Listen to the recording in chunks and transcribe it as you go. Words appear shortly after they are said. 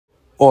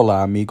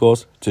Hola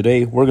amigos,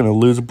 today we're gonna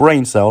lose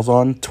brain cells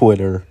on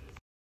Twitter.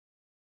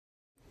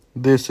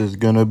 This is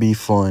gonna be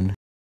fun.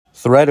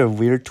 Thread of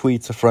weird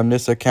tweets from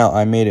this account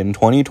I made in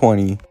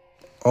 2020.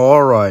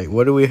 Alright,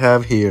 what do we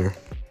have here?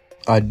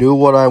 I do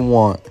what I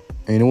want.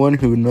 Anyone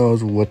who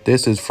knows what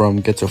this is from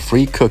gets a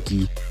free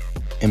cookie.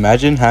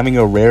 Imagine having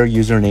a rare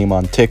username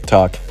on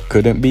TikTok.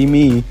 Couldn't be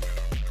me.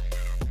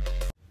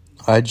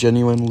 I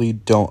genuinely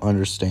don't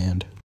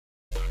understand.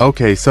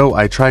 Okay, so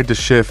I tried to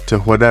shift to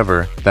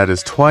whatever, that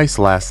is twice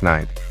last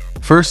night.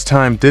 First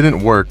time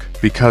didn't work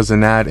because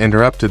an ad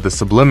interrupted the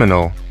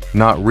subliminal,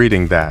 not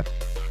reading that.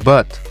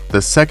 But the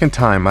second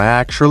time I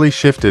actually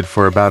shifted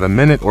for about a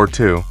minute or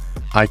two,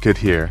 I could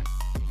hear.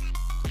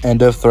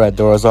 End of thread.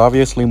 There was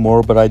obviously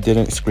more, but I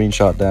didn't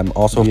screenshot them.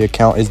 Also, the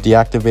account is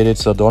deactivated,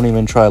 so don't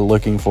even try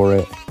looking for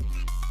it.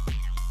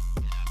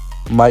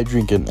 Might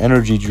drink an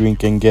energy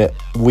drink and get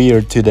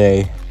weird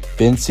today.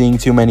 Been seeing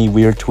too many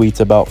weird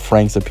tweets about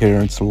Frank's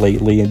appearance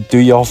lately, and do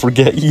y'all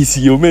forget he's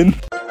human?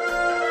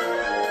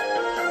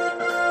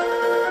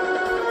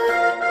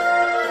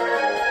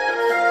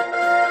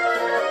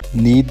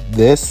 Need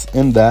this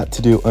and that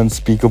to do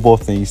unspeakable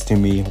things to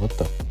me. What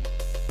the?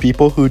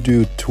 People who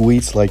do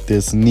tweets like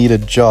this need a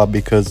job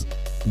because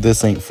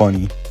this ain't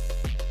funny.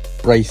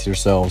 Brace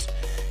yourselves.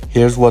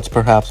 Here's what's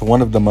perhaps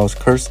one of the most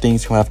cursed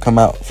things to have come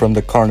out from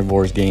the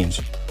Carnivores games.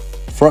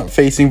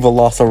 Front-facing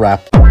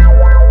Velociraptor.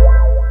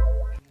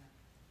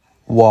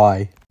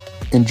 Why?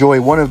 Enjoy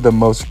one of the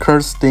most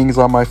cursed things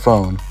on my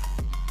phone.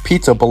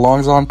 Pizza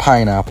belongs on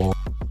pineapple.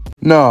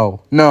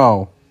 No,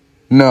 no,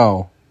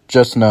 no,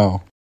 just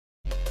no.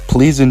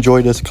 Please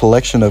enjoy this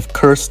collection of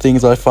cursed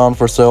things I found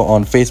for sale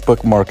on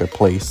Facebook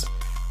Marketplace.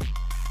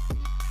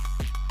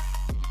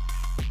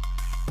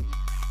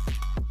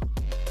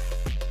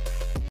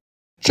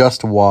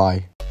 Just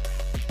why?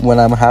 When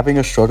I'm having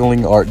a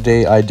struggling art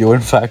day, I do in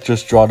fact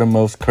just draw the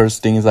most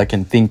cursed things I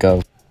can think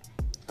of.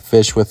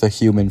 Fish with a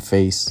human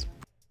face.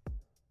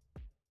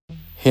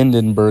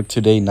 Hindenburg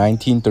today,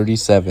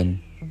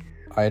 1937.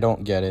 I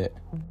don't get it.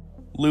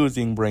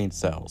 Losing brain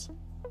cells.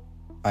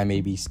 I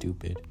may be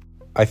stupid.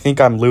 I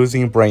think I'm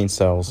losing brain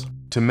cells.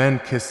 To men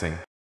kissing.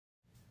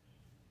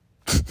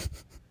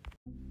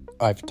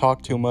 I've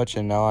talked too much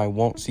and now I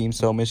won't seem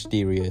so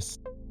mysterious.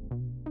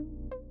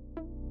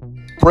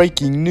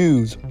 Breaking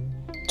news.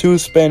 2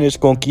 Spanish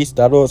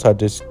conquistadors have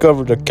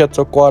discovered the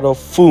Quetzalcoatl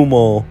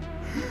fumo.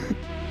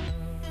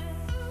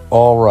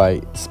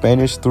 Alright,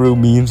 Spanish through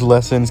memes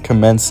lessons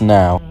commence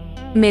now.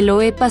 Me lo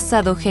he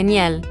pasado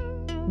genial.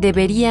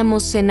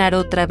 Deberíamos cenar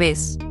otra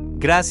vez.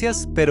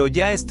 Gracias, pero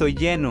ya estoy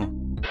lleno.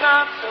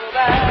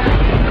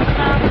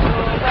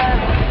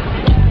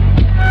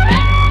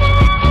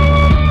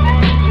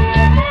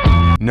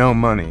 No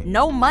money.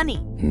 No money.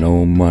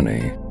 No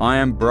money. I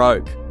am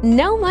broke.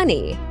 No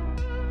money.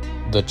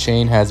 The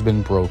chain has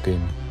been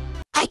broken.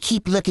 I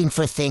keep looking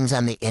for things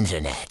on the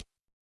internet,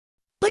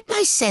 but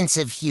my sense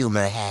of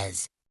humor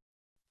has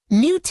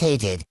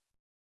mutated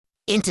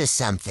into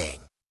something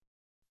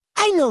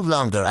I no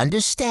longer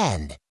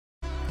understand.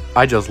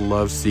 I just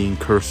love seeing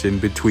cursing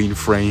between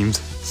frames.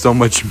 So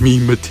much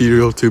meme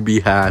material to be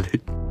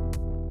had.